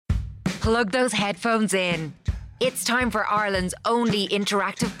Plug those headphones in. It's time for Ireland's only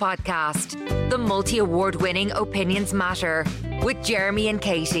interactive podcast, the multi-award-winning Opinions Matter, with Jeremy and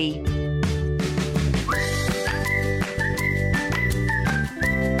Katie.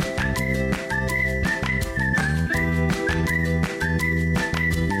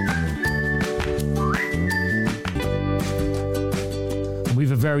 We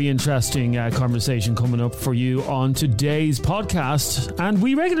have a very interesting conversation coming up for you on today's podcast, and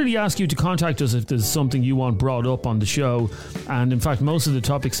we regularly ask you to contact us if there's something you want brought up on the show. And in fact, most of the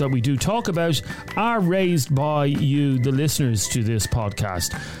topics that we do talk about are raised by you, the listeners to this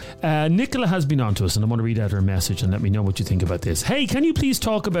podcast. Nicola has been on to us, and I want to read out her message and let me know what you think about this. Hey, can you please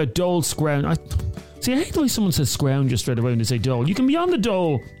talk about Dole Scrounge? See, I hate the way someone says scrounger straight away when they say dole. You can be on the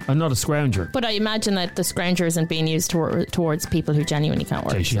dole and not a scrounger. But I imagine that the scrounger isn't being used towards people who genuinely can't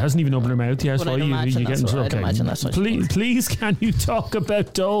work. Okay, she hasn't even opened her mouth yet. But I'd imagine that's what Please, can you talk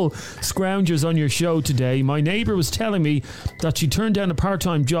about dole scroungers on your show today? My neighbour was telling me that she turned down a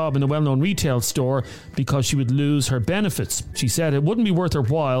part-time job in a well-known retail store because she would lose her benefits. She said it wouldn't be worth her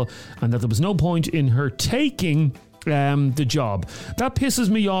while and that there was no point in her taking the job. That pisses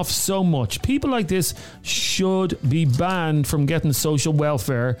me off so much. People like this should be banned from getting social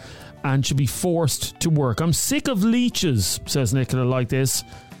welfare and should be forced to work. I'm sick of leeches, says Nicola, like this.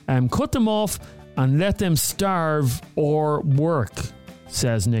 Cut them off and let them starve or work,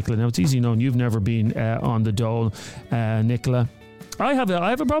 says Nicola. Now, it's easy knowing you've never been on the dole, Nicola. I have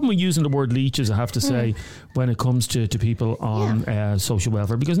a problem with using the word leeches, I have to say, when it comes to people on social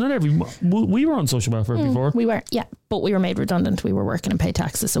welfare, because not we were on social welfare before. We were, yeah, but we were made redundant. We were working and paid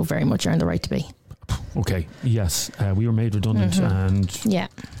taxes, so very much earned the right to be. Okay, yes, we were made redundant, and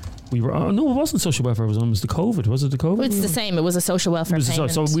we were. Oh, no, it wasn't social welfare. It was the COVID. Was it the COVID? It's the same. It was a social welfare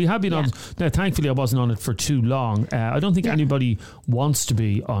payment. So we have been on. Now, thankfully, I wasn't on it for too long. I don't think anybody wants to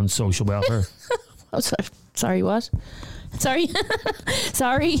be on social welfare. Oh, sorry, what? Sorry.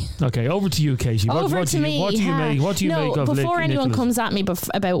 Okay, over to you, Katie. What do you make of Nicholas? Before anyone comes at me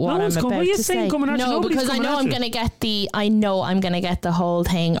about what I'm about to say. Because I know I'm going to get the whole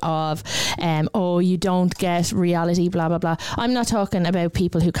thing of you don't get reality, blah blah blah. I'm not talking about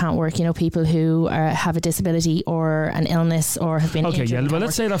people who can't work, people who have a disability or an illness or have been injured. Well,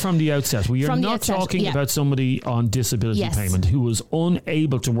 let's say that from the outset. We are not talking about somebody on disability payment who was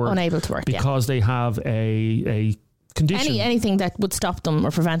unable to work because they have a condition. Anything that would stop them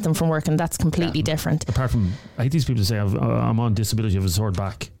or prevent them from working, that's completely different. Apart from, I hate these people say I'm on disability, I have a sore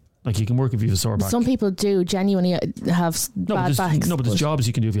back. Like, you can work if you have a sore back. Some people do genuinely have bad backs. No, but there's jobs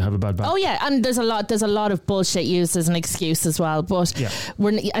you can do if you have a bad back. Oh yeah, and there's a lot of bullshit used as an excuse as well. But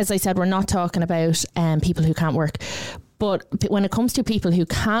as I said, we're not talking about people who can't work. But when it comes to people who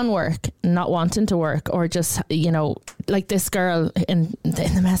can work, not wanting to work, or just, like this girl in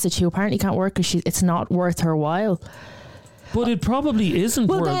the message who apparently can't work because it's not worth her while. But it probably isn't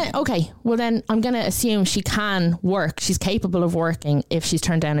worth... Then I'm going to assume she can work. She's capable of working if she's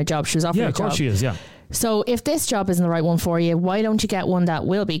turned down a job. She was offered a job. Yeah, of course she is, yeah. So if this job isn't the right one for you, why don't you get one that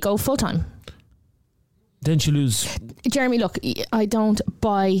will be? Go full-time. Then she lose. Jeremy, look, I don't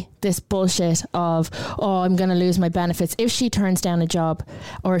buy this bullshit of, I'm going to lose my benefits. If she turns down a job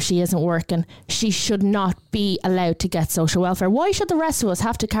or she isn't working, she should not be allowed to get social welfare. Why should the rest of us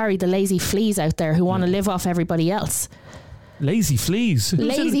have to carry the lazy fleas out there who want to live off everybody else? Lazy fleas?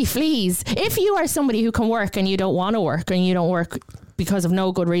 Lazy fleas. If you are somebody who can work and you don't want to work and you don't work because of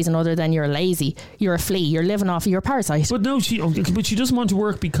no good reason other than you're lazy, you're a flea, you're living off, you're a parasite. But no, she doesn't want to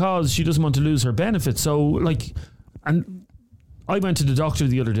work because she doesn't want to lose her benefits. So, and I went to the doctor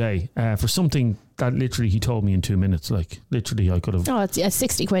the other day for something that literally he told me in 2 minutes. Like, literally I could have... Oh, it's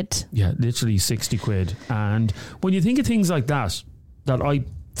 60 quid. Yeah, literally 60 quid. And when you think of things like that I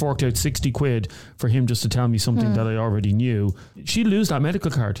forked out 60 quid for him just to tell me something that I already knew, she'd lose that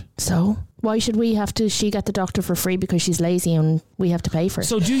medical card. So why should she get the doctor for free because she's lazy and we have to pay for it?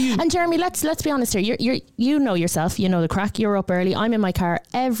 So do you... And Jeremy, let's be honest here. You know yourself, you know the crack. You're up early. I'm in my car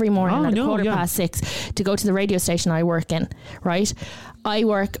every morning at 6:15 to go to the radio station I work in, right? I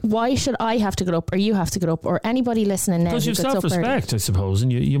work. Why should I have to get up, or you have to get up, or anybody listening now? Because you have self-respect, I suppose,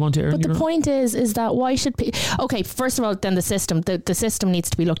 and you want to earn. But the point is that why should? Okay, first of all, then the system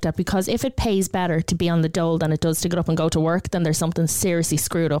needs to be looked at, because if it pays better to be on the dole than it does to get up and go to work, then there's something seriously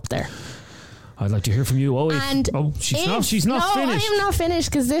screwed up there. I'd like to hear from you. She's not finished. I am not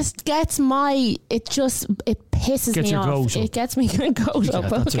finished, because this gets it pisses me off. It gets me goat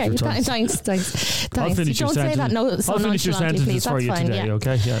up. Okay, thanks. I'll finish your sentence. I'll finish your sentences for you today. Yeah.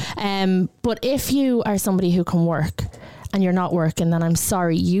 Okay, yeah. But if you are somebody who can work and you're not working, then I'm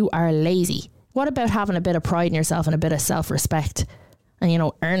sorry, you are lazy. What about having a bit of pride in yourself and a bit of self-respect? and, you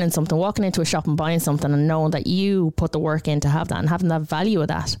know, earning something, walking into a shop and buying something and knowing that you put the work in to have that and having that value of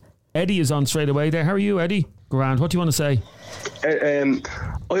that. Eddie is on straight away there. How are you, Eddie? Grand. What do you want to say?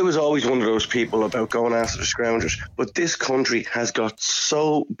 I was always one of those people about going after the scroungers, but this country has got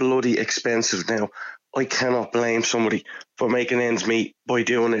so bloody expensive now. I cannot blame somebody for making ends meet by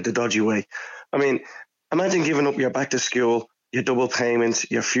doing it the dodgy way. I mean, imagine giving up your back to school, your double payments,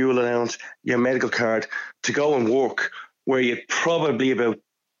 your fuel allowance, your medical card to go and work where you're probably about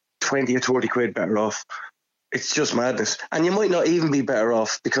 20 or 30 quid better off. It's just madness. And you might not even be better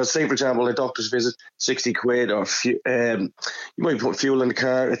off because, say, for example, a doctor's visit, 60 quid, or you might put fuel in the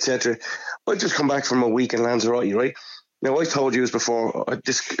car, etc. I've just come back from a week in Lanzarote, right? Now, I told you this before, I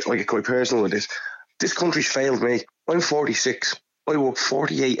get quite personal with this. This country's failed me. I'm 46. I work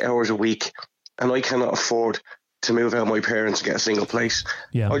 48 hours a week and I cannot afford to move out my parents and get a single place.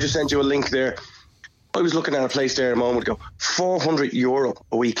 Yeah. I just sent you a link there. I was looking at a place there a moment ago, €400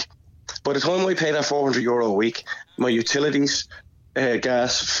 a week. By the time I pay that €400 a week, my utilities,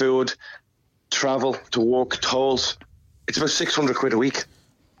 gas, food, travel to work, tolls, it's about 600 quid a week.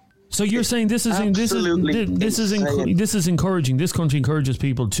 So you're saying this is encouraging. This country encourages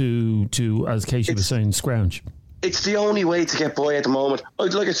people to as Casey was saying, scrounge. It's the only way to get by at the moment.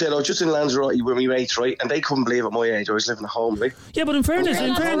 Like I said, I was just in Lanzarote with my mates, right? And they couldn't believe at my age I was living at home, right? Yeah, but in fairness,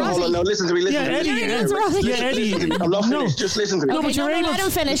 hold on, no, listen to me. Eddie, I'm not finished. Just listen to me. Okay, let him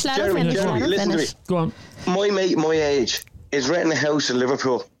finish. Jeremy, listen to me. Go on. My mate, my age, is renting a house in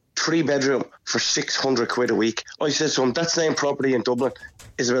Liverpool, 3-bedroom, for 600 quid a week. I said to him, that same property in Dublin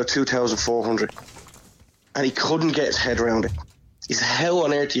is about 2,400, and he couldn't get his head around it. He said, "How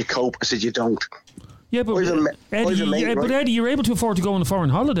on earth do you cope?" I said, "You don't." Yeah, but Eddie, you're able to afford to go on a foreign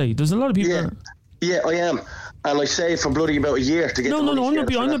holiday. There's a lot of people. Yeah, I am, and I saved for bloody about a year to get. No, I'm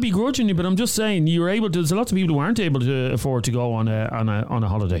not begrudging you, but I'm just saying you're able to. There's a lot of people who aren't able to afford to go on a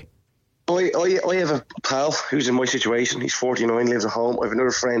holiday. I have a pal who's in my situation. He's 49, lives at home. I have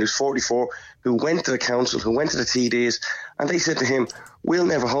another friend who's 44 who went to the council, who went to the TDs, and they said to him, "We'll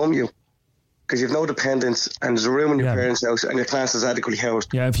never home you because you have no dependents and there's a room in your parents' house and your class is adequately housed."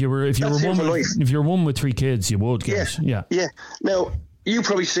 Yeah, if you're a woman with 3 kids, you would get. Yeah. Now you've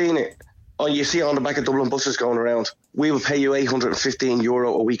probably seen it. You see it on the back of Dublin buses going around. We will pay you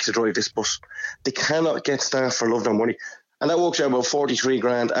 €815 a week to drive this bus. They cannot get staff for love nor money. And that works out about 43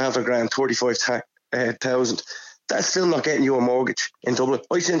 grand, after grand, 35,000. That's still not getting you a mortgage in Dublin.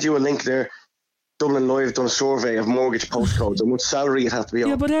 I sent you a link there. Dublin Live done a survey of mortgage postcodes and what salary you'd have to be on.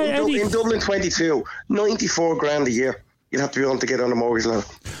 Yeah, but in Dublin 22, 94 grand a year you'd have to be on to get on a mortgage level.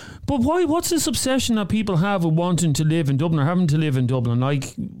 But why? What's this obsession that people have with wanting to live in Dublin or having to live in Dublin?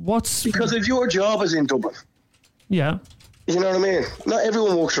 Like, what's... Because if your job is in Dublin. Yeah. You know what I mean? Not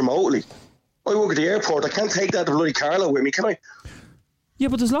everyone works remotely. I work at the airport. I can't take that to bloody Carlo with me, can I? Yeah,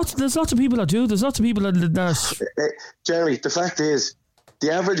 but there's lots of people that do. There's lots of people that... Jeremy, the fact is,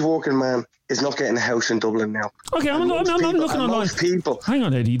 the average working man is not getting a house in Dublin now. Okay, I'm looking online. Most people... Hang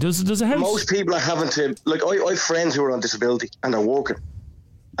on, Eddie. There's a house... Most people are having to... Like, I have friends who are on disability and are working.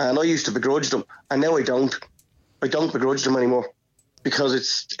 And I used to begrudge them. And now I don't. I don't begrudge them anymore. Because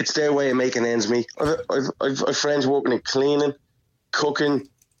it's their way of making ends meet. I've friends working in cleaning, cooking...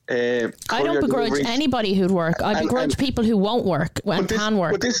 I don't begrudge anybody who'd work. I begrudge people who won't work and can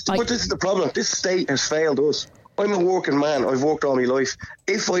work. But this is the problem. This state has failed us. I'm a working man. I've worked all my life.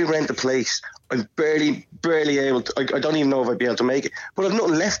 If I rent a place, I'm barely able to. I don't even know if I'd be able to make it. But I've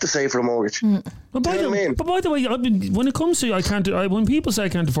nothing left to save for a mortgage. But by the way, when it comes to when people say I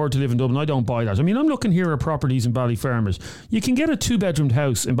can't afford to live in Dublin, I don't buy that. I mean, I'm looking here at properties in Ballyfermot. You can get a 2-bedroomed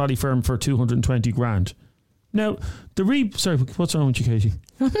house in Ballyfermot for 220 grand. Now, sorry, what's wrong with you, Katie?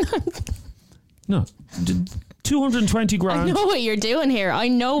 No, 220 grand. I know what you're doing here. I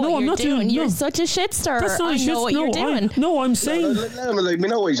know what you're doing. You're such a shit stirrer. That's not I know what you're doing. I'm saying... We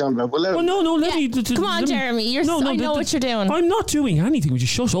know what he's on about. Let me... Come on, Jeremy. I know what you're doing. I'm not doing anything. Would you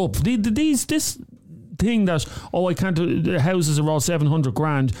shut up? This thing that, I can't... The houses are all 700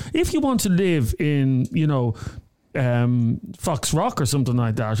 grand. If you want to live in, Fox Rock or something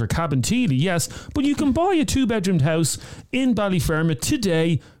like that, or Cabinteely, yes, but you can buy a 2-bedroomed house in Ballyfermot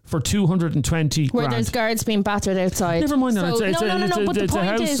today for 220 where grand. There's guards being battered outside. Never mind that. So, It's a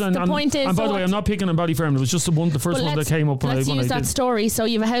house. The point is, by the way, I'm not picking on Ballyfermot. It was just the first one that came up when I did. Let's use that story. So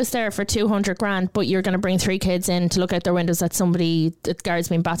you have a house there for 200 grand, but you're going to bring 3 kids in to look out their windows at guards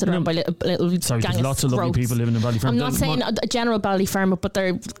being battered around by little sorry, gang there's lots of lovely people living in Ballyfermot. I'm not saying a general Ballyfermot, but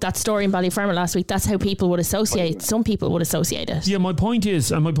that story in Ballyfermot last week, that's how people would associate. Some people would associate it. Yeah, my point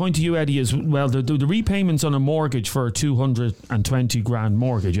is, and my point to you, Eddie, is, well, the repayments on a mortgage for a 220 grand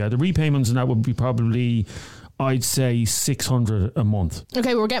mortgage, the repayments on that would be probably, I'd say 600 a month.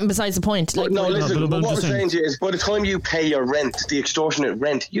 Okay, we're getting besides the point. Listen, but what I'm saying to you is, by the time you pay your rent, the extortionate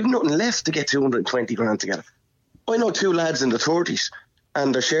rent, you've nothing left to get 220 grand together. I know 2 lads in the 30s,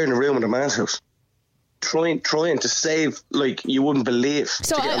 and they're sharing a room in a man's house, trying to save like you wouldn't believe.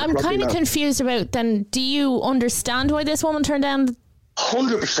 So I'm kind of confused about then. Do you understand why this woman turned down?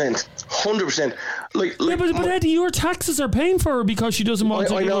 100%. Like but Eddie, your taxes are paying for her because she doesn't want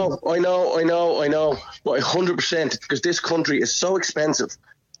to. I know. But 100%, because this country is so expensive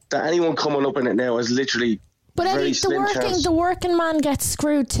that anyone coming up in it now is literally. But Eddie, the working man gets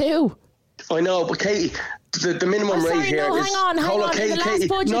screwed too. I know, but Katie, the minimum rate here is. Hang on. Katie, in the last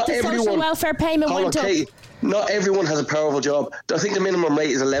budget, not the social welfare payment went up. Katie, not everyone has a powerful job. I think the minimum rate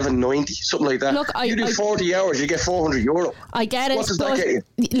is $11.90, something like that. Look, you do 40 hours, you get €400. I get it. What does that get you?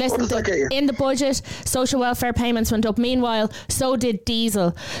 Listen, in the budget, social welfare payments went up. Meanwhile, so did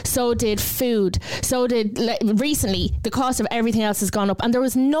diesel, so did food, so did recently the cost of everything else has gone up, and there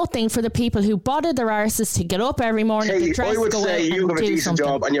was nothing for the people who bothered their arses to get up every morning. Katie, to dress, I would go say out you and have a do decent something.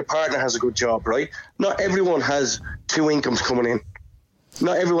 job and your partner has a good job, right? Not everyone has 2 incomes coming in.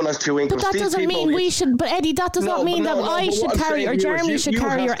 Not everyone has 2 incomes. But that doesn't mean we should. But Eddie, that does not mean that I should carry, or Jeremy should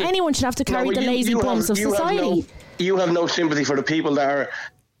carry, or anyone should have to carry the lazy bums of society. You have no sympathy for the people that are,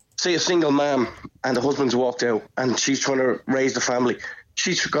 say, a single mom and the husband's walked out and she's trying to raise the family.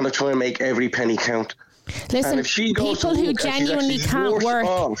 She's going to try and make every penny count. Listen, if she goes people who genuinely can't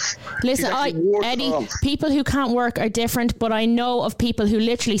work. Listen, Eddie, people who can't work are different, but I know of people who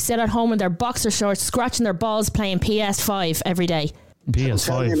literally sit at home in their boxer shorts, scratching their balls, playing PS5 every day.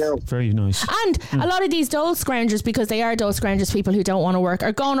 PS5, very nice. And a lot of these dole scroungers, because they are dole scroungers, people who don't want to work,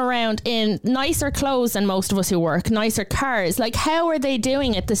 are going around in nicer clothes than most of us who work, nicer cars. Like, how are they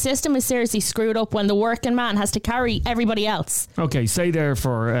doing it? The system is seriously screwed up when the working man has to carry everybody else. Okay, stay there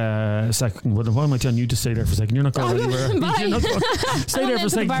for a second. Why am I telling you to stay there for a second? You're not going anywhere. Stay there for a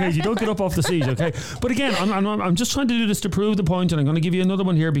second, Katie. Don't get up off the seat, okay? But again, I'm just trying to do this to prove the point, and I'm going to give you another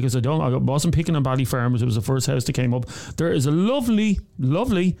one here because I wasn't picking on Ballyfermot. It was the first house that came up. There is a lovely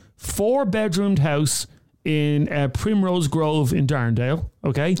 4-bedroomed house in Primrose Grove in Darndale.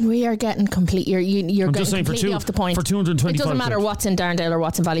 Okay, we are getting complete. You're getting completely off the point. For 225, it doesn't matter what's in Darndale or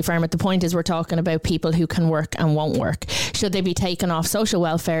what's in Ballyfermot. The point is, we're talking about people who can work and won't work. Should they be taken off social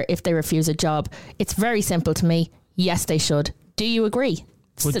welfare if they refuse a job? It's very simple to me. Yes, they should. Do you agree?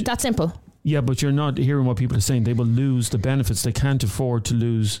 It's that simple. Yeah, but you're not hearing what people are saying. They will lose the benefits. They can't afford to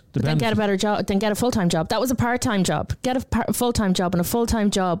lose the benefits. Then get a better job. Then get a full-time job. That was a part-time job. Get a full-time job, and a full-time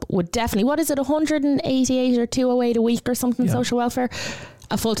job would definitely, what is it, 188 or 208 a week or something, social welfare?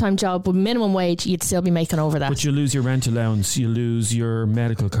 A full-time job with minimum wage, you'd still be making over that. But you lose your rent allowance, you lose your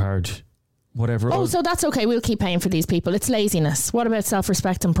medical card, whatever. Oh, so that's okay. We'll keep paying for these people. It's laziness. What about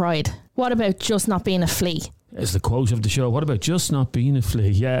self-respect and pride? What about just not being a flea? Is the quote of the show. What about just not being a flea?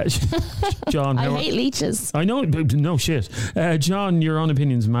 Yeah, John. I hate leeches. I know. No shit. John, your own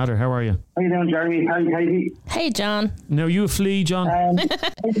opinions matter. How are you? How you doing, Jeremy? Hi, Katie. Hey, John. No, you a flea, John? I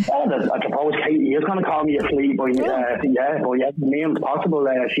suppose Katie is going to call me a flea, but me impossible.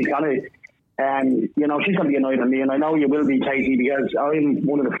 She's going to, she's going to be annoyed at me, and I know you will be, Katie, because I'm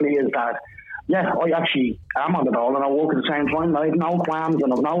one of the fleas that. Yeah, I actually am on the ball and I walk at the same time. I have no qualms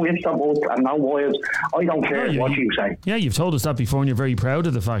and I have no ifs or buts and no wires. I don't care what you say. Yeah, you've told us that before and you're very proud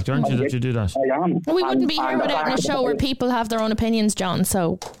of the fact, aren't you, that you do that? I am. We wouldn't be here without a show where people have their own opinions, John,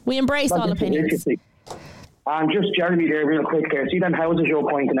 so we embrace all opinions. And just Jeremy there real quick there. See them houses you're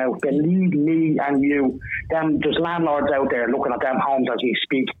pointing out, believe me and you, there's landlords out there looking at them homes as we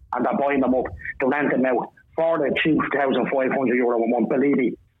speak and they're buying them up, they're renting them out for the €2,500 a month, believe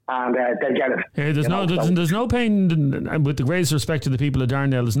me. And they'll get it. Hey, there's no pain, with the greatest respect to the people of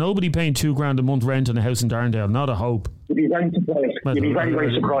Darndale, there's nobody paying $2,000 a month rent in a house in Darndale, not a hope. You'd be very surprised. You'd be very,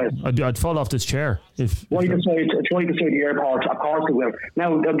 very surprised. I'd fall off this chair. It's right beside the airport, of course it will.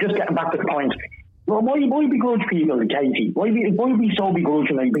 Now, I'm just getting back to the point. Well, why begrudge people, Katie? Why be so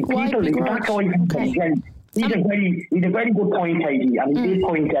begrudging? Like, people, that guy, he's a very good point, Katie, and he did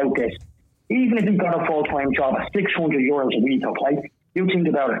point out this. Even if he got a full-time job at €600 a week, okay? You think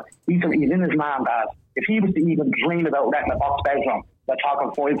about it. He's in his man, Dad. If he was to even dream about renting a box bedroom, they're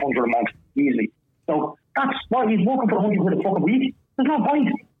talking $500 a month easily. So that's why he's working for £100 a fucking week. There's no point.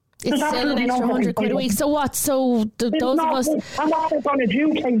 It's still an extra £100 a week. So what? So those of us. And what's they going to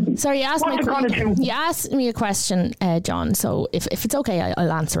do, Katie? Sorry, you asked me a question, John. So if it's okay,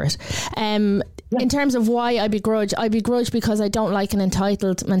 I'll answer it. In terms of why I begrudge because I don't like an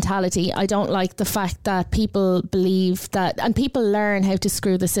entitled mentality. I don't like the fact that people believe that, and people learn how to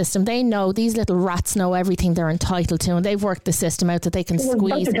screw the system. They know, these little rats know everything they're entitled to, and they've worked the system out that they can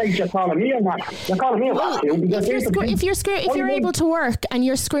squeeze. That's the case you're calling me on that. You're calling me on that. If you're able to work and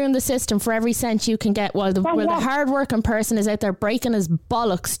you're screwing the system for every cent you can get, while the hard working person is out there breaking his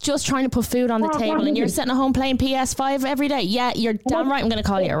bollocks just trying to put food on the table, and you're sitting at home playing PS5 every day, yeah, you're damn right I'm going to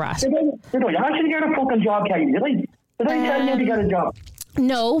call you a rat. Did I actually get a fucking job, Katie? Did I tell you to get a job?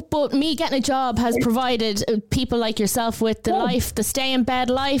 No, but me getting a job has provided people like yourself with the life, the stay in bed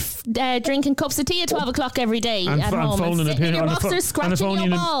life, drinking cups of tea at 12 o'clock every day at home, and sitting in your boxers scratching your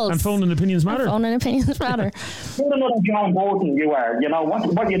balls. And phone and opinions matter. Phone and opinions matter. You're another John Bolton, you are. You know,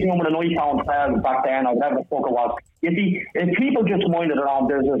 what you doing with an iPhone 12 back then, or whatever the fuck it was. You see, if people just minded their own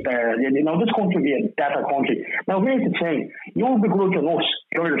business there, you know, this country would be a better country. Now, here's the thing. You're begrudging us,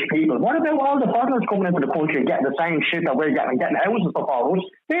 Irish people. What about all the foreigners coming into the country and getting the same shit that we're getting houses before us?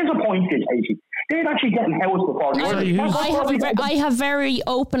 There's a point to it, Casey. They're actually getting houses before us. I have very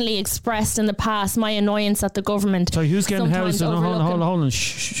openly expressed in the past my annoyance at the government. So who's getting houses? Hold on.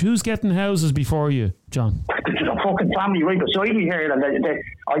 Who's getting houses before you, John? There's a fucking family right beside me here, and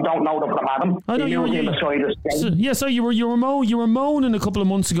I don't know them from Adam. I know you were moaning a couple of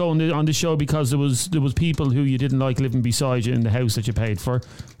months ago on the show because there was people who you didn't like living beside you in the house that you paid for,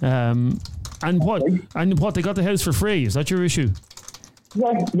 and what they got the house for free. Is that your issue?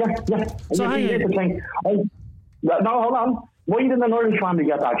 Yeah. So here's the thing. No, hold on. Why didn't an Irish family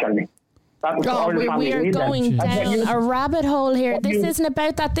get that, Charlie? We are going down a rabbit hole here. This isn't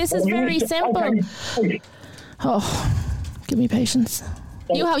about that. This is very simple. Oh, give me patience.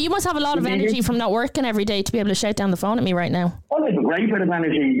 You must have a lot of energy from not working every day to be able to shout down the phone at me right now. Well, I have a great bit of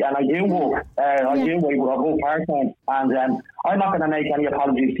energy, and I do work. I work part-time, and I'm not going to make any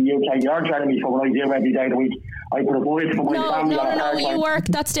apologies to you, Kate. You're telling me for what I do every day of the week. I provide for my family. No, you work,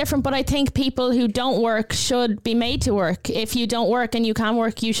 that's different, but I think people who don't work should be made to work. If you don't work and you can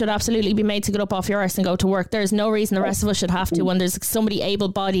work, you should absolutely be made to get up off your arse and go to work. There's no reason the rest of us should have to when there's somebody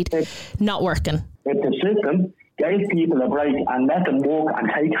able-bodied not working. If the system gave people a break and let them work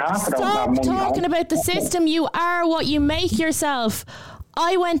and take half of that money. Stop talking about the system. You are what you make yourself.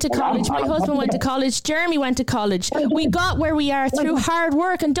 I went to college. My husband went to college. Jeremy went to college. We got where we are through hard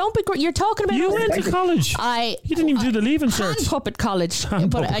work. And don't be. You're talking about. You went to college. You didn't even do the leaving cert. Hand puppet college.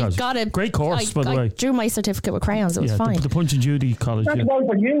 But I got a great course, by the way. I drew my certificate with crayons. It was fine. The Punch and Judy college. That's well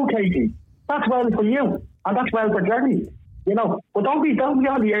for you, Katie. That's well for you, and that's well for Jeremy. You know, but don't be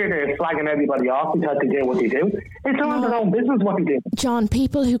on the air there slagging everybody off because they do what they do. It's all their own business what they do. John,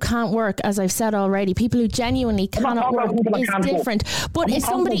 people who can't work, as I've said already, people who genuinely cannot work is different. But if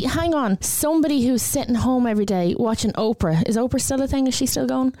somebody who's sitting home every day watching Oprah, is Oprah still a thing? Is she still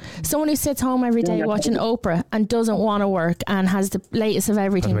going? Someone who sits home every day watching Oprah and doesn't want to work and has the latest of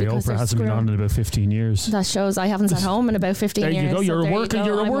everything. By the way, Oprah hasn't been on in about 15 years. That shows I haven't sat home in about 15 years. There you go. You're a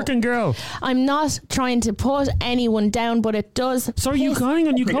working girl. I'm not trying to put anyone down, but it does. Sorry, you called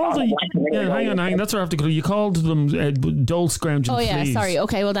them. Hang on. That's what I have to go. You called them dull scrounging. Oh yeah, fleas. Sorry.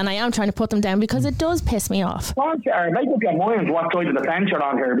 Okay, well then I am trying to put them down because it does piss me off. Make up your mind what side of the fence you're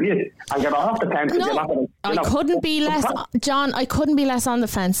on here, please, and get off the fence. I couldn't be less, John. I couldn't be less on the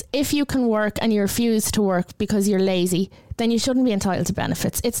fence. If you can work and you refuse to work because you're lazy, then you shouldn't be entitled to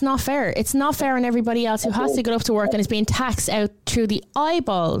benefits. It's not fair. It's not fair on everybody else who has to get up to work and is being taxed out through the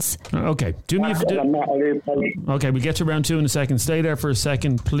eyeballs. Okay. Okay, we'll get to round two in a second. Stay there for a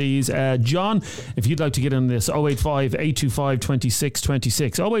second, please. John, if you'd like to get on this, 085 825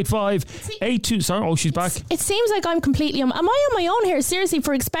 2626. 085 82. Sorry, oh, she's back. It seems like I'm completely. Am I on my own here? Seriously,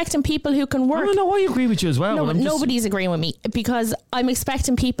 for expecting people who can work? No, I agree with you as well. No, nobody's agreeing with me because I'm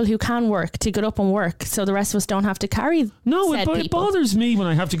expecting people who can work to get up and work so the rest of us don't have to carry. No, it bothers me when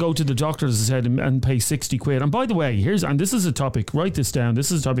I have to go to the doctor, as I said, and pay 60 quid. And by the way, this is a topic, write this down,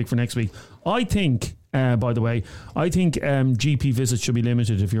 this is a topic for next week. I think GP visits should be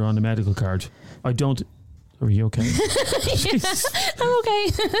limited if you're on a medical card. I don't... Are you okay? I'm okay.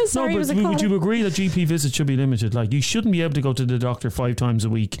 Sorry, no, but would you agree that GP visits should be limited? Like, you shouldn't be able to go to the doctor 5 times a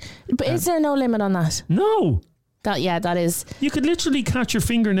week. But is there no limit on that? No. That is. You could literally catch your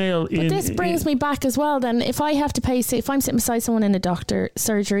fingernail in. But this brings me back as well. Then, if I have to pay, if I'm sitting beside someone in a doctor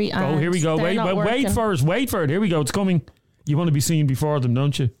surgery, and here we go. Wait for it. Here we go. It's coming. You want to be seen before them,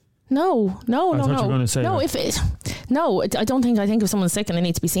 don't you? No. I thought you were going to say that. I don't think. I think if someone's sick and they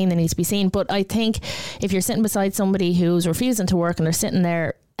need to be seen, they need to be seen. But I think if you're sitting beside somebody who's refusing to work and they're sitting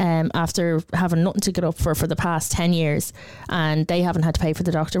there. After having nothing to get up for the past 10 years and they haven't had to pay for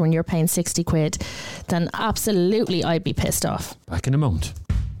the doctor when you're paying 60 quid, then absolutely I'd be pissed off. Back in a moment.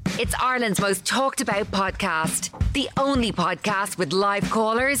 It's Ireland's most talked about podcast. The only podcast with live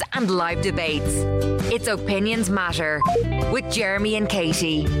callers and live debates. It's Opinions Matter with Jeremy and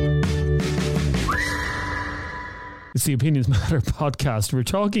Katie. It's the Opinions Matter podcast. We're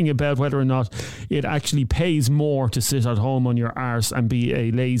talking about whether or not it actually pays more to sit at home on your arse and be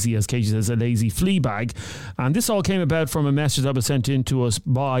a lazy, as Katie says, a lazy flea bag. And this all came about from a message that was sent in to us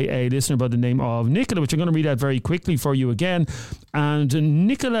by a listener by the name of Nicola, which I'm going to read out very quickly for you again. And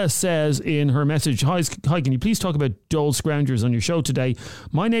Nicola says in her message, Hi, can you please talk about dull scroungers on your show today?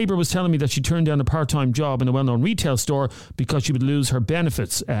 My neighbour was telling me that she turned down a part-time job in a well-known retail store because she would lose her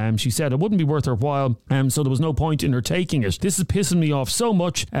benefits. She said it wouldn't be worth her while, so there was no point in her taking it. This is pissing me off so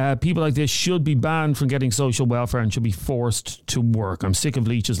much. People like this should be banned from getting social welfare and should be forced to work. I'm sick of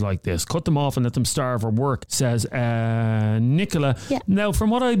leeches like this. Cut them off and let them starve or work, says Nicola. Yeah. Now, from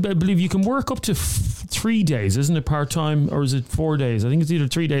what I believe, you can work up to 3 days, isn't it, part-time, or is it 4 days? I think it's either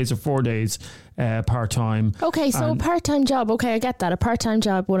 3 days or 4 days part-time. Okay, so a part-time job, okay, I get that. A part-time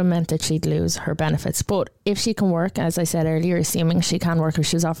job would have meant that she'd lose her benefits. But if she can work, as I said earlier, assuming she can work if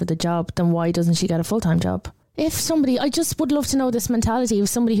she was offered the job, then why doesn't she get a full-time job? If somebody, I just would love to know this mentality of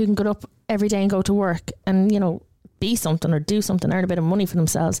somebody who can get up every day and go to work and, you know, be something or do something, earn a bit of money for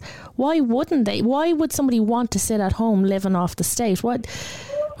themselves. Why wouldn't they? Why would somebody want to sit at home living off the state? What?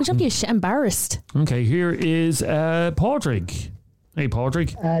 Would you be embarrassed? Okay, here is Padraig. Hey,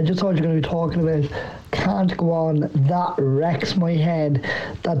 Padraig. Just thought you're going to be talking about can't go on. That wrecks my head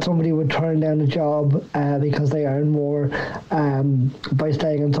that somebody would turn down a job because they earn more by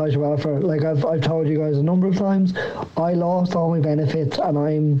staying on social welfare. Like I've told you guys a number of times, I lost all my benefits and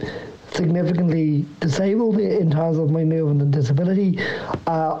I'm significantly disabled in terms of my movement and disability.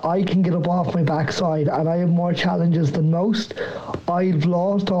 I can get up off my backside and I have more challenges than most. I've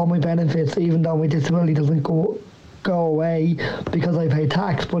lost all my benefits even though my disability doesn't go away because I pay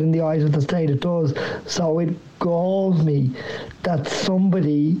tax, but in the eyes of the state it does. So it galls me that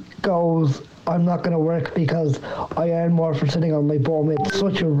somebody goes, I'm not going to work because I earn more for sitting on my bum. It's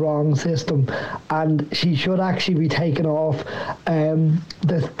such a wrong system, and she should actually be taken off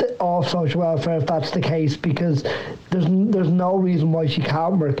off social welfare if that's the case, because there's no reason why she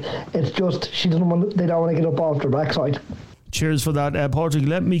can't work. It's just they don't want to get up off their backside. Cheers for that, Padraig.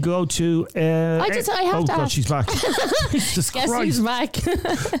 Let me go to... I have to ask. She's back. Jesus Guess Christ. who's back?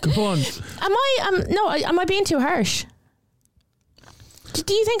 Go on. Am I being too harsh?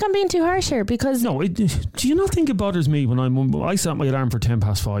 Do you think I'm being too harsh here? Because... No, do you not think it bothers me when I set my alarm for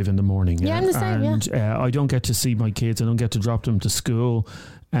 5:10 in the morning? Yeah, I'm the same, and, I don't get to see my kids. I don't get to drop them to school.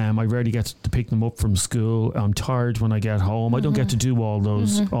 I rarely get to pick them up from school. I'm tired when I get home. I don't get to do all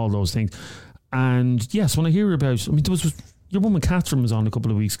those things. And yes, when I hear about... I mean, there was... Your woman Catherine was on a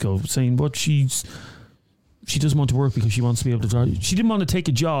couple of weeks ago saying what she doesn't want to work because she wants to be able to drive. She didn't want to take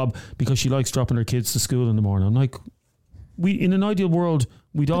a job because she likes dropping her kids to school in the morning. I'm like, in an ideal world,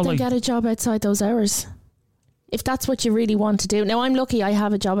 we'd all like... get a job outside those hours. If that's what you really want to do. Now, I'm lucky I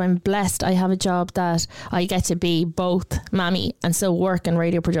have a job. I'm blessed. I have a job that I get to be both mammy and still work in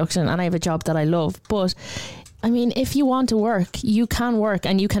radio production, and I have a job that I love. But... I mean, if you want to work, you can work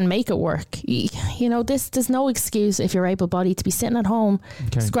and you can make it work. You know, there's no excuse if you're able-bodied to be sitting at home,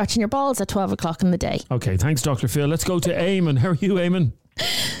 scratching your balls at 12 o'clock in the day. Okay, thanks, Dr. Phil. Let's go to Eamon. How are you, Eamon?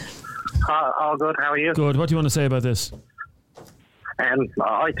 All good. How are you? Good. What do you want to say about this?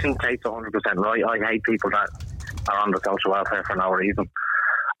 I think Kate's 100% right. I hate people that are on the social welfare for no reason.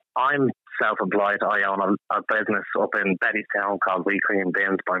 I'm self-employed. I own a business up in Bettystown called We Clean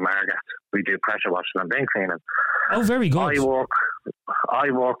Bins by Margaret. We do pressure washing and bin cleaning. Oh, very good. I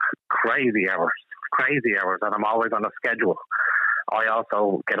work crazy hours, and I'm always on a schedule. I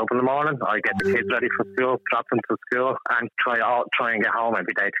also get up in the morning, I get the kids ready for school, drop them to school, and try and get home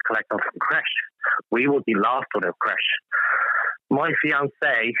every day to collect them from creche. We would be lost without creche. My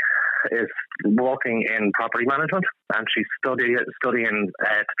fiancée is working in property management, and she's studying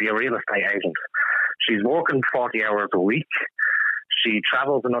to be a real estate agent. She's working 40 hours a week. She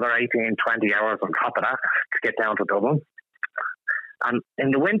travels another 18, 20 hours on top of that to get down to Dublin. And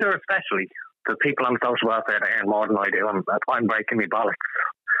in the winter especially, the people on social welfare that earn more than I do, I'm breaking my bollocks.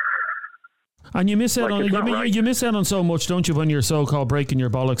 And you miss out you miss out on so much, don't you, when you're so-called breaking your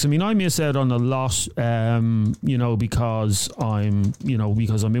bollocks? I mean, I miss out on a lot, because I'm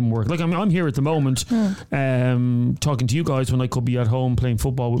in work. Like I'm here at the moment, talking to you guys when I could be at home playing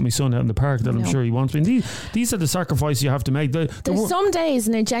football with my son out in the park that I'm sure he wants me. These are the sacrifices you have to make. There's some days,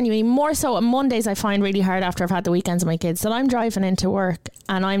 and genuinely more so on Mondays, I find really hard after I've had the weekends with my kids, that I'm driving into work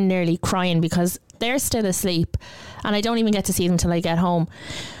and I'm nearly crying because they're still asleep and I don't even get to see them till I get home.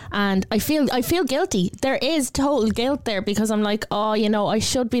 And I feel guilty. There is total guilt there because I'm like, oh, you know, I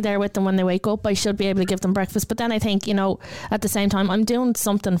should be there with them when they wake up. I should be able to give them breakfast. But then I think, you know, at the same time, I'm doing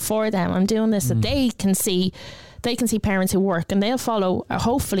something for them. I'm doing this that they can see. They can see parents who work and they'll follow,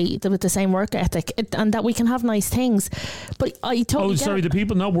 hopefully, with the same work ethic, and that we can have nice things. But I totally the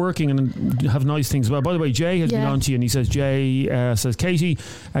people not working and have nice things. Well, by the way, Jay has been on to you and he says, says, Katie,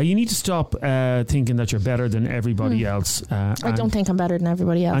 you need to stop thinking that you're better than everybody else. I don't think I'm better than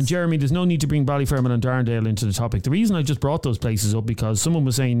everybody else. And Jeremy, there's no need to bring Ballyfermot and Darndale into the topic. The reason I just brought those places up because someone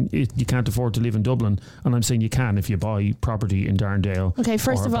was saying you can't afford to live in Dublin, and I'm saying you can if you buy property in Darndale. Okay,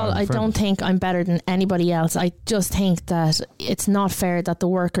 first of all, I don't think I'm better than anybody else. I just think that it's not fair that the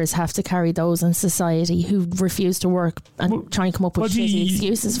workers have to carry those in society who refuse to work and try and come up with shitty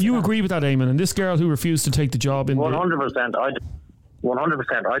excuses for you that. Agree with that, Eamon? And this girl who refused to take the job in 100%.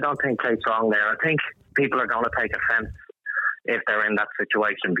 100%. I don't think Kate's wrong there. I think people are going to take offence if they're in that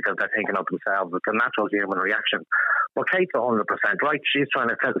situation because they're thinking of themselves. It's a natural human reaction. But Kate's 100% right. She's trying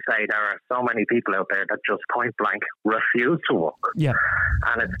to say there are so many people out there that just point blank refuse to work. Yeah.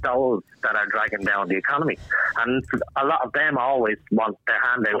 And it's those that are dragging down the economy. And a lot of them always want their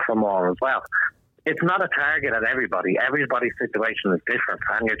hand out for more as well. It's not a target at everybody. Everybody's situation is different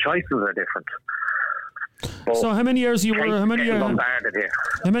and your choices are different. But so how many hours are you working? How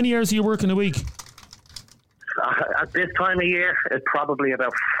many hours are you working a week? At this time of year, it's probably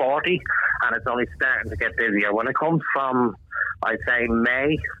about 40, and it's only starting to get busier. When it comes from, I'd say,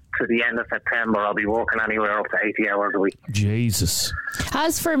 May to the end of September, I'll be working anywhere up to 80 hours a week. Jesus.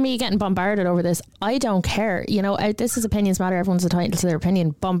 As for me getting bombarded over this, I don't care. You know, this is Opinions Matter. Everyone's entitled to their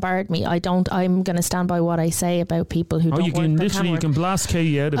opinion. Bombard me. I'm going to stand by what I say about people who don't work. You can blast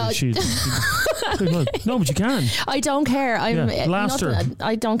Katie out of it. No, but you can. I don't care. Blast her.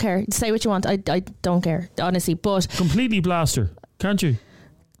 I don't care. Say what you want. I don't care, honestly. But completely blast her, can't you?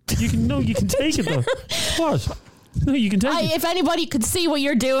 You can take it though. What? No, you can take it. If anybody could see what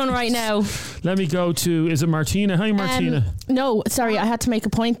you're doing right now. Let me go to, is it Martina? Hi, Martina. No, sorry, I had to make a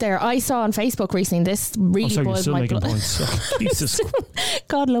point there. I saw on Facebook recently, this really boiled my blood. Jesus.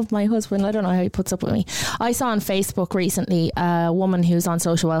 God love my husband. I don't know how he puts up with me. I saw on Facebook recently a woman who's on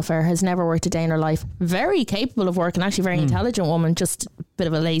social welfare, has never worked a day in her life, very capable of work and actually very intelligent woman, just a bit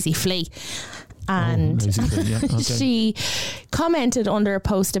of a lazy flea. And she commented under a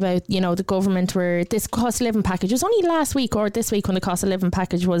post about, you know, the government where this cost of living package was only last week or this week when the cost of living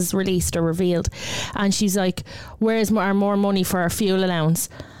package was released or revealed. And she's like, where's our more money for our fuel allowance?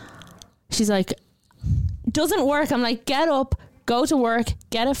 She's like, doesn't work. I'm like, get up, go to work,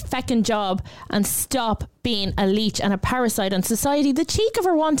 get a feckin' job and stop being a leech and a parasite on society. The cheek of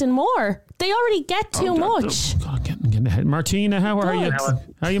her wanting more. They already get too much. God, getting ahead. Martina, how are you? How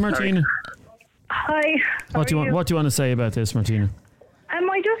are you, Martina? Hi. What do you want to say about this, Martina?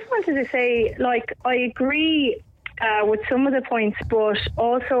 I just wanted to say, like, I agree with some of the points, but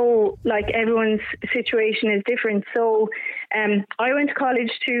also, like, everyone's situation is different. So, I went to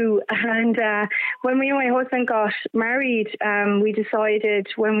college too, and when me and my husband got married, we decided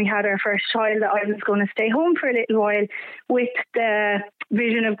when we had our first child that I was going to stay home for a little while with the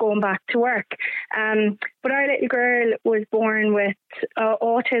vision of going back to work. But our little girl was born with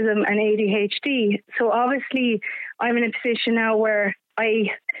autism and ADHD. So obviously I'm in a position now where I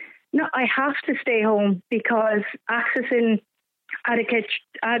have to stay home because accessing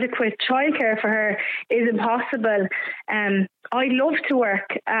adequate childcare for her is impossible. I love to work,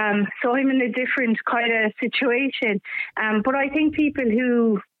 so I'm in a different kind of situation. But I think people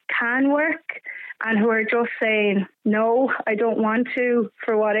who can work and who are just saying, no, I don't want to,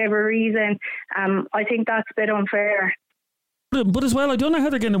 for whatever reason, I think that's a bit unfair. But as well, I don't know how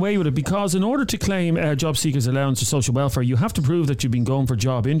they're getting away with it, because in order to claim job seekers allowance or social welfare, you have to prove that you've been going for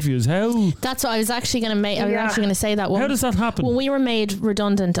job interviews. How? That's what I was actually going to make. I was actually going to say that. How does that happen? When we were made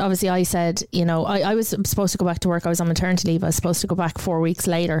redundant, obviously I said, you know, I was supposed to go back to work. I was on maternity leave. I was supposed to go back 4 weeks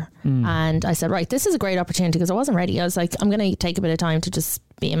later. And I said, right, this is a great opportunity, because I wasn't ready. I was like, I'm going to take a bit of time to just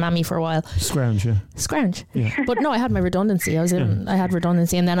be a mammy for a while. Scrounge. Yeah. But no, I had my redundancy. I had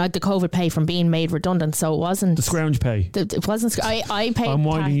redundancy, and then I had the COVID pay from being made redundant. So it wasn't the scrounge pay. It wasn't. I paid. I'm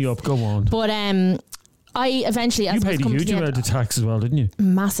winding you up. Go on. But I eventually, you paid a huge amount of tax as well, didn't you?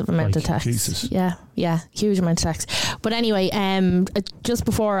 Massive amount of tax. Jesus. Yeah, huge amount of tax. But anyway, just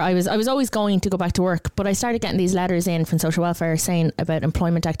before I was always going to go back to work, but I started getting these letters in from social welfare saying about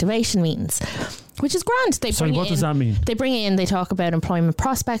employment activation meetings, which is grand. What does that mean? They bring it in, they talk about employment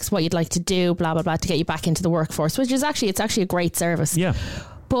prospects, what you'd like to do, blah blah blah, to get you back into the workforce, which is actually a great service. Yeah.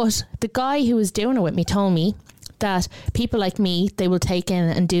 But the guy who was doing it with me told me that people like me, they will take in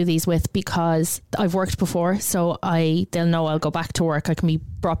and do these with, because I've worked before, so they'll know I'll go back to work. I can be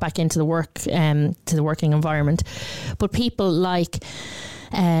brought back into the work, to the working environment. But people like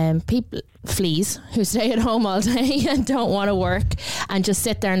fleas who stay at home all day and don't want to work and just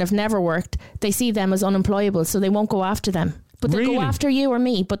sit there and have never worked, they see them as unemployable, so they won't go after them. But they go after you or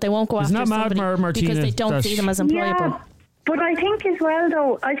me, but they won't go after somebody because they don't see them as employable. Yeah. But I think as well,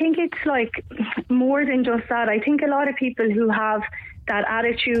 though, I think it's like more than just that. I think a lot of people who have that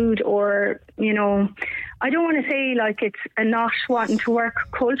attitude, or, you know, I don't want to say like it's a not wanting to work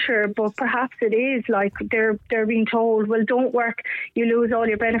culture, but perhaps it is like they're being told, well, don't work, you lose all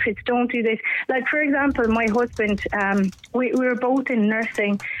your benefits, don't do this. Like, for example, my husband, we were both in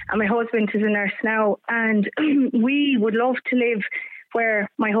nursing, and my husband is a nurse now, and we would love to live where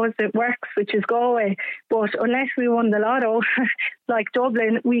my husband works, which is Galway, but unless we won the lotto, like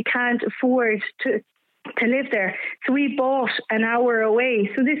Dublin, we can't afford to live there. So we bought an hour away.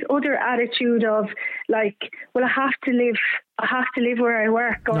 So this other attitude of like, well, I have to live where I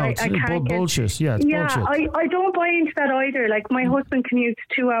work, or I can't bullshit. Yeah, bullshit. I don't buy into that either. Like, my husband commutes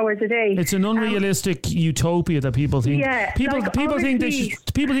 2 hours a day. It's an unrealistic utopia that people think. Yeah, people think they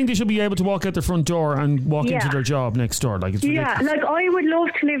should be able to walk out the front door and walk into their job next door. Like, it's ridiculous. Like, I would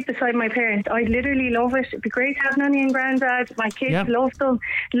love to live beside my parents. I literally love it. It'd be great to have nanny and granddad. My kids love them.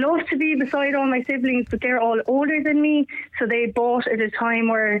 Love to be beside all my siblings, but they're all older than me, so they bought at a time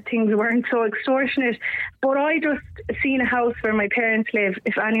where things weren't so extortionate. But I just seen a house where my parents live,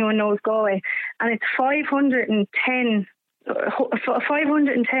 if anyone knows Galway, and it's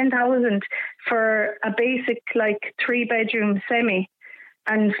 510,000 for a basic like 3-bedroom semi,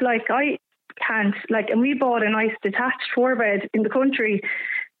 and like I can't, like, and we bought a nice detached 4-bed in the country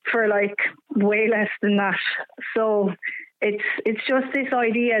for like way less than that. So it's just this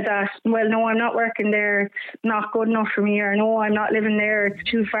idea that, well, no, I'm not working there, it's not good enough for me, or no, I'm not living there, it's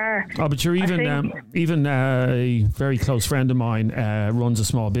too far. Oh, but you're even a very close friend of mine runs a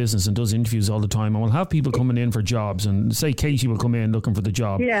small business and does interviews all the time, and we'll have people coming in for jobs, and say Katie will come in looking for the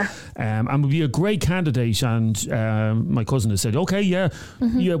job, and would be a great candidate, and my cousin has said, okay,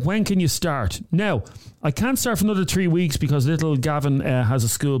 when can you start? Now, I can't start for another 3 weeks because little Gavin has a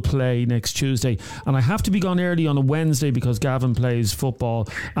school play next Tuesday, and I have to be gone early on a Wednesday because Gavin plays football,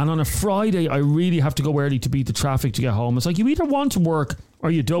 and on a Friday I really have to go early to beat the traffic to get home. It's like, you either want to work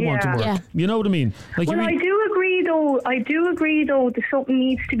or you don't want to work. Yeah. You know what I mean? Like, well, I do agree though that something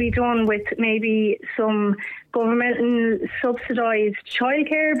needs to be done with maybe some governmental subsidised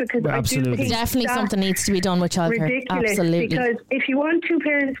childcare, because I do think definitely something needs to be done with childcare. Ridiculous. Absolutely. Because if you want 2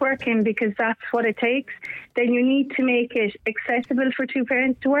 parents working, because that's what it takes, then you need to make it accessible for 2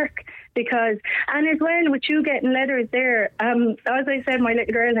 parents to work. Because, and as well, with you getting letters there, as I said, my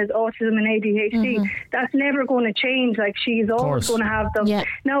little girl has autism and ADHD. That's never going to change. Like, she's always going to have them. Yeah.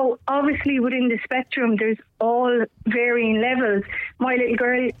 Now, obviously, within the spectrum, there's all varying levels. My little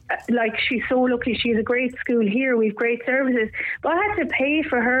girl, like, she's so lucky. She has a great school here. We've great services. But I had to pay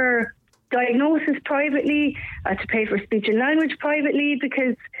for her diagnosis privately. I had to pay for speech and language privately,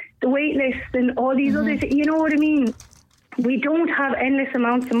 because the wait lists and all these other things, you know what I mean? We don't have endless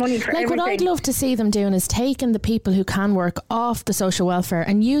amounts of money for everything. What I'd love to see them doing is taking the people who can work off the social welfare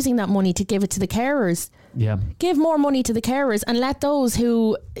and using that money to give it to the carers. Yeah. Give more money to the carers and let those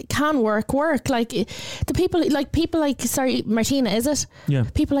who can work. Like the people like Martina, is it? Yeah.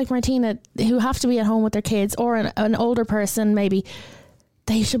 People like Martina who have to be at home with their kids, or an older person maybe.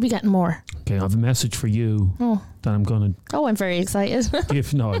 They should be getting more. Okay, I have a message for you that I'm going to... Oh, I'm very excited.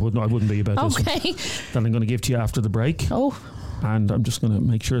 I wouldn't be about this. Okay. That I'm going to give to you after the break. Oh. And I'm just going to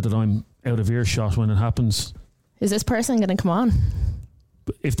make sure that I'm out of earshot when it happens. Is this person going to come on?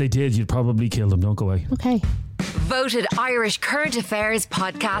 If they did, you'd probably kill them. Don't go away. Okay. Voted Irish Current Affairs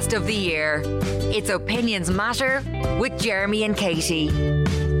Podcast of the Year. It's Opinions Matter with Jeremy and Katie.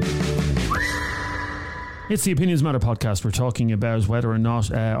 It's the Opinions Matter podcast. We're talking about whether or not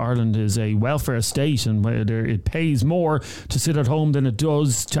Ireland is a welfare state and whether it pays more to sit at home than it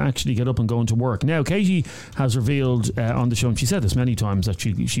does to actually get up and go into work. Now, Katie has revealed on the show, and she said this many times, that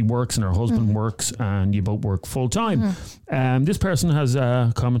she works and her husband works and you both work full time. This person has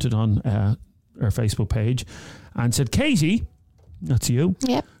commented on her Facebook page and said, Katie, That's you.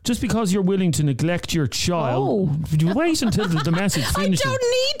 Yep. Just because you're willing to neglect your child, you wait until the message finishes. I don't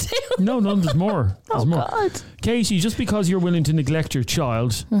need to. No, there's more. There's more. God. Katie, just because you're willing to neglect your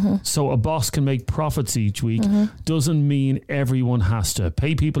child so a boss can make profits each week doesn't mean everyone has to.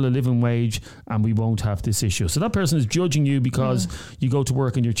 Pay people a living wage and we won't have this issue. So that person is judging you because you go to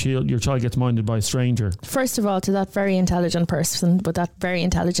work and your child gets minded by a stranger. First of all, to that very intelligent person with that very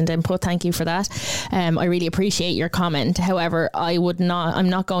intelligent input, thank you for that. I really appreciate your comment. However, I'm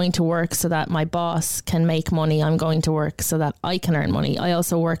not going to work so that my boss can make money. I'm going to work so that I can earn money. I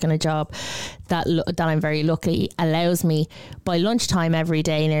also work in a job that I'm very lucky allows me by lunchtime every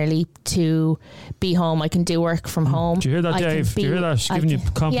day nearly to be home. I can do work from home. Do you hear that, Dave? Do you hear that? She's giving you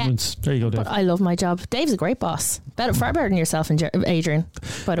compliments. Yeah, there you go, Dave. But I love my job. Dave's a great boss. Far better than yourself and Adrian,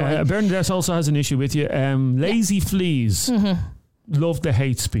 by the way. Bernadette also has an issue with you. Lazy fleas. Love the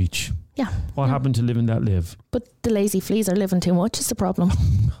hate speech. Yeah. What happened to living that live? But the lazy fleas are living too much is the problem.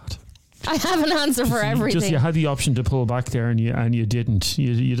 God. I have an answer for everything. You had the option to pull back there and you didn't.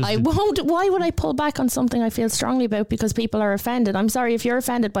 You just I won't. Why would I pull back on something I feel strongly about because people are offended? I'm sorry, if you're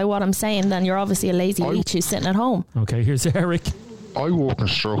offended by what I'm saying, then you're obviously a lazy leech who's sitting at home. Okay, here's Eric. I work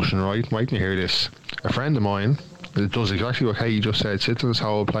construction, right? Might you hear this? A friend of mine does exactly what Katie just said. Sits in his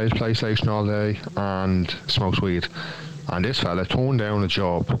hole, plays PlayStation all day and smokes weed. And this fella turned down a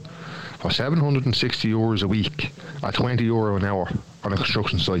job for €760 a week at €20 an hour on a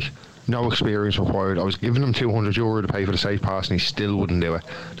construction site. No experience required. I was giving him €200 to pay for the safe pass and he still wouldn't do it.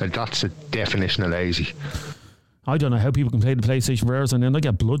 Now, that's the definition of lazy. I don't know how people can play the PlayStation for hours and then they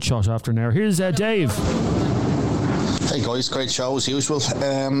get bloodshot after an hour. Here's Dave. Hey guys, great show as usual.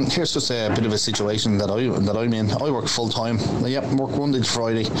 Here's just a bit of a situation that I'm in. I work full time. Work Monday to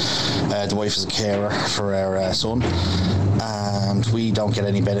Friday. The wife is a carer for our son, and we don't get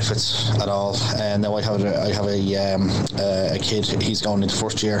any benefits at all. And now I have a kid. He's going into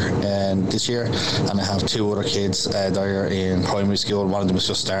first year this year, and I have two other kids that are in primary school. One of them is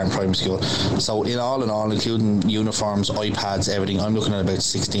just starting primary school. So in all, including uniforms, iPads, everything, I'm looking at about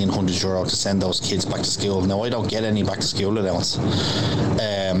 €1,600 to send those kids back to school. Now I don't get any back to school allowance.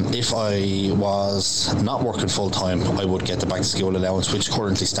 If I was not working full time, I would get the back to school allowance, which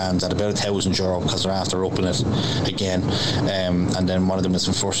currently stands at about €1,000 because they're after upping it again. And then one of them is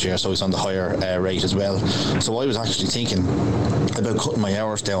in first year, so he's on the higher rate as well. So I was actually thinking about cutting my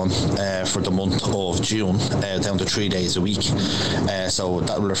hours down for the month of June down to 3 days a week. So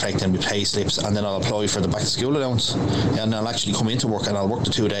that will affect my pay slips, and then I'll apply for the back to school allowance, and I'll actually come into work and I'll work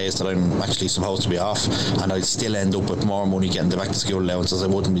the 2 days that I'm actually supposed to be off, and I'd still end up with more money getting the back to school allowance as I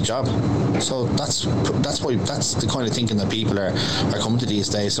would in my job. So that's the kind of thinking that people are coming to these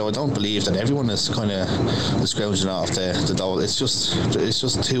days. So I don't believe that everyone is kind of scrounging off the dole. It's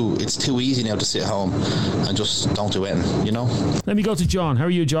just too easy now to sit home and just don't do anything, you know. Let me go to John. How are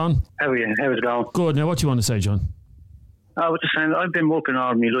you, John? How are you? How's it going? Good. Now, what do you want to say, John? I was just saying, I've been working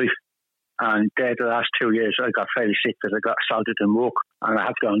all my life, and the last 2 years I got fairly sick because I got assaulted in work, and I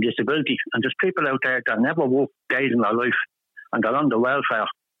have to go on disability. And there's people out there that never worked days in their life, and they're on the welfare,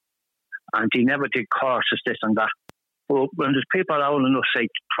 and they never did courses, this and that. But when there's people old enough, say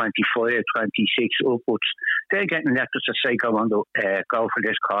 25, 26 upwards, they're getting letters to say go for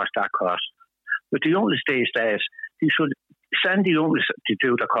this course, that course. But the youngest these days, you should send the youngest to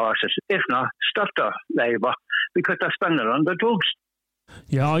do the courses. If not, stop their labour because they're spending it on the drugs.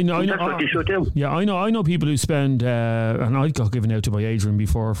 Yeah, I know. That's what you should do. Yeah, I know people who spend, and I got given out to by Adrian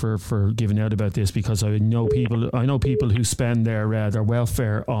before for giving out about this because I know people who spend their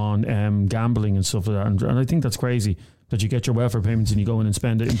welfare on gambling and stuff like that, and I think that's crazy that you get your welfare payments and you go in and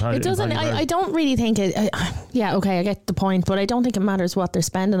spend it in It doesn't. I don't really think it. Yeah, okay, I get the point, but I don't think it matters what they're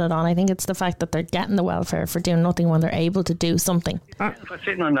spending it on. I think it's the fact that they're getting the welfare for doing nothing when they're able to do something. For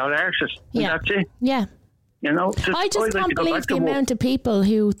sitting on their arses, yeah, that's it. Yeah. You know, I just can't believe the amount of people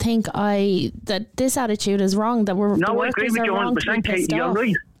who think that this attitude is wrong. That we're no, I agree with you 100%, Kate. You're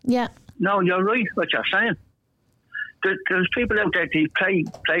right. Yeah. No, you're right. What you're saying. There's people out there who play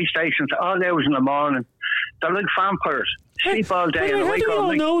PlayStations all hours in the morning. They're like vampires. Sleep all day and wake all night. How do we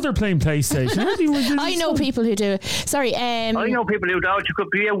all know they're playing PlayStation? I know people who do. Sorry. I know people who do. You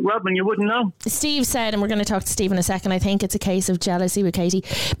could be out robbing, you wouldn't know. Steve said, and we're going to talk to Steve in a second, I think it's a case of jealousy with Katie.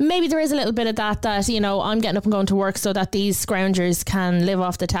 Maybe there is a little bit of that, you know, I'm getting up and going to work so that these scroungers can live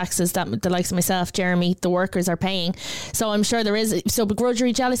off the taxes that the likes of myself, Jeremy, the workers are paying. So I'm sure there is, so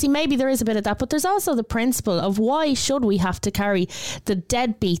begrudgery, jealousy, maybe there is a bit of that. But there's also the principle of why should we have to carry the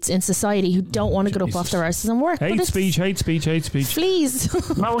deadbeats in society who don't want to get up off their arses and work. Hate speech. Please.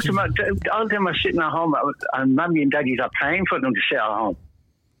 Most of them, all of them are sitting at home and mommy and daddies are paying for them to sit at home.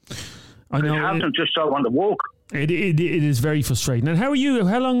 I know. Half of them just don't want to walk. It is very frustrating. And how are you?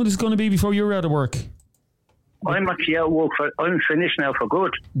 How long is it going to be before you're out of work? I'm actually out of work. I'm finished now for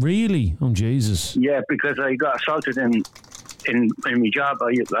good. Really? Oh, Jesus. Yeah, because I got assaulted in my job.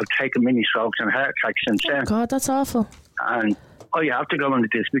 I've taken many strokes and heart attacks since then. God, that's awful. And I have to go into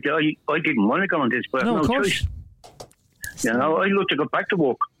this because I didn't want to go into this, but No, I have of no course. choice. You know, I look to go back to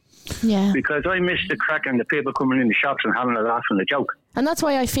work. Yeah. Because I miss the crack and the people coming in the shops and having a laugh and a joke. And that's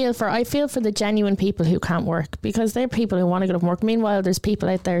why I feel for the genuine people who can't work, because they're people who want to get up and work. Meanwhile, there's people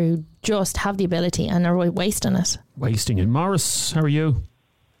out there who just have the ability and are wasting it. Wasting it. Morris, how are you?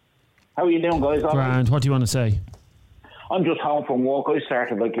 How are you doing, guys? Grand. What do you want to say? I'm just home from work. I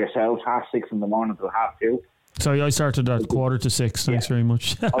started like yourselves, 6:30 in the morning till 2:30. Sorry, I started at 5:45. Thanks very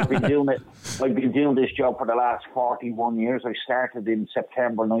much. I've been doing this job for the last 41 years. I started in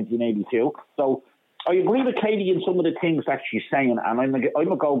September 1982. So I agree with Katie in some of the things that she's saying, and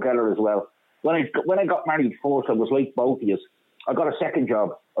I'm a go-getter as well. When I got married first, I was like both of you. I got a second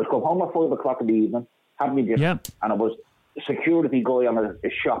job. I'd come home at 5 o'clock in the evening, have me dinner, and I was security guy on a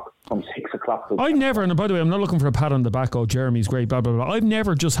shop from 6 o'clock. I never, and by the way, I'm not looking for a pat on the back. Oh, Jeremy's great, blah blah blah. I've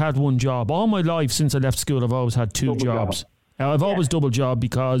never just had one job. All my life since I left school, I've always had two jobs. I've always double job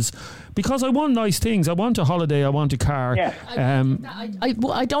because I want nice things. I want a holiday. I want a car. Yeah.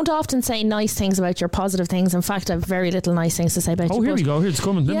 I don't often say nice things about your positive things. In fact, I have very little nice things to say about you. Oh, here we go. Here it's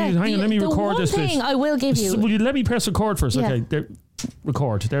coming. Let me record this. The one thing I will give you. Will you let me press record first? Yeah. Okay, there,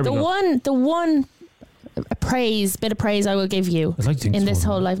 record. There we go. The one bit of praise I will give you in this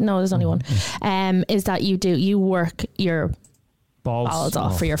whole life. No, there's only one. Is that you work your balls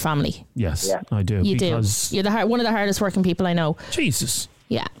off for your family. Yes, I do. You because do. You're one of the hardest working people I know. Jesus.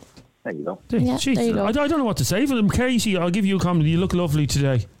 Yeah. There you go. Yeah, Jesus. there you go. I don't know what to say for them. Katie, I'll give you a compliment. You look lovely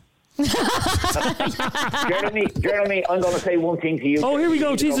today. Jeremy, I'm going to say one thing to you. Oh, here we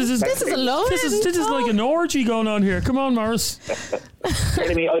go. Jesus, this is a load. This is like an orgy going on here. Come on, Morris.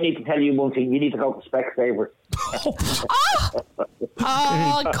 Jeremy, I need to tell you one thing. You need to go to Specsavers.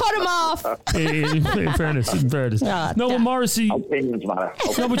 Cut him off. In fairness. No, but Morrissey. Opinions matter.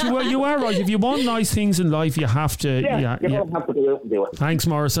 No, but you are right. If you want nice things in life, you have to. You don't have to do it. Thanks,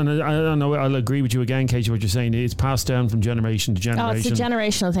 Morris. And I know I'll agree with you again, Katie. What you're saying is passed down from generation to generation. Oh, it's a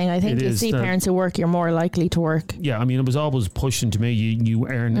generational thing. I think you see parents who work, you're more likely to work. Yeah, I mean, it was always pushed into me. You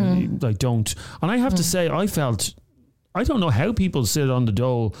earn, don't. And I have to say, I don't know how people sit on the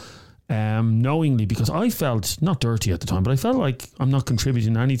dole knowingly, because I felt not dirty at the time, but I felt like I'm not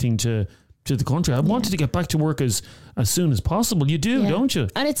contributing anything to the country. I wanted to get back to work as soon as possible. You do, don't you?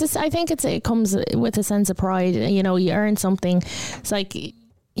 And I think it comes with a sense of pride. You know, you earn something. It's like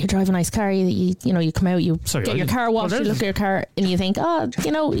you drive a nice car, you come out, get your car washed, you look at your car and you think,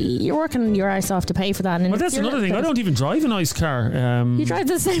 you're working your arse off to pay for that. And that's another thing. I don't even drive a nice car. You drive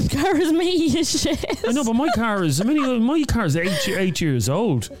the same car as me, you shit. I know, but my car is 8 years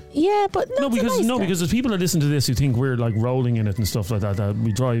old. Yeah, but because there's people that listen to this who think we're like rolling in it and stuff like that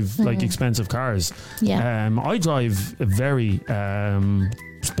we drive like expensive cars. Yeah. I drive a very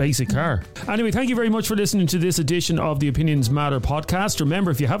basic car. Anyway, thank you very much for listening to this edition of the Opinions Matter podcast. Remember,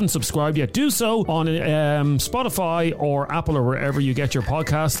 if you haven't subscribed yet, do so on Spotify or Apple or wherever you get your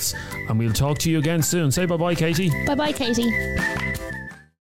podcasts, and we'll talk to you again soon. Say bye-bye, Katie. Bye-bye, Katie.